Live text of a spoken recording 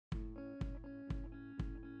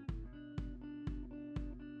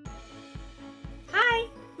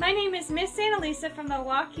My name is Miss Annalisa from the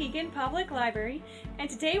Waukegan Public Library, and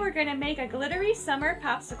today we're going to make a glittery summer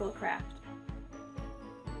popsicle craft.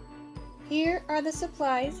 Here are the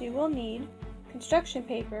supplies you will need: construction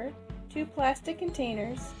paper, 2 plastic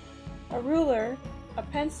containers, a ruler, a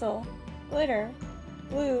pencil, glitter,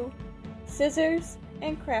 glue, scissors,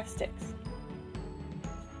 and craft sticks.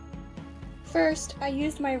 First, I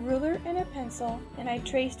used my ruler and a pencil, and I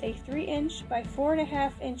traced a 3" by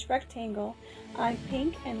 4.5" rectangle on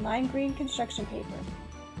pink and lime green construction paper.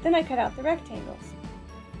 Then I cut out the rectangles.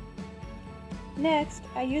 Next,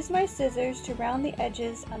 I used my scissors to round the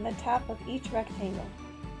edges on the top of each rectangle.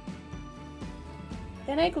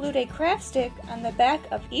 Then I glued a craft stick on the back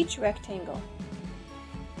of each rectangle.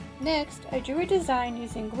 Next, I drew a design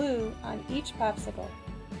using glue on each popsicle.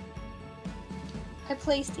 I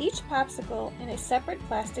placed each popsicle in a separate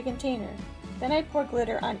plastic container. Then I poured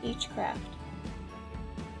glitter on each craft.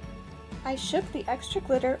 I shook the extra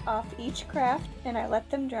glitter off each craft and I let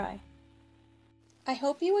them dry. I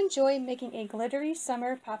hope you enjoy making a glittery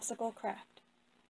summer popsicle craft.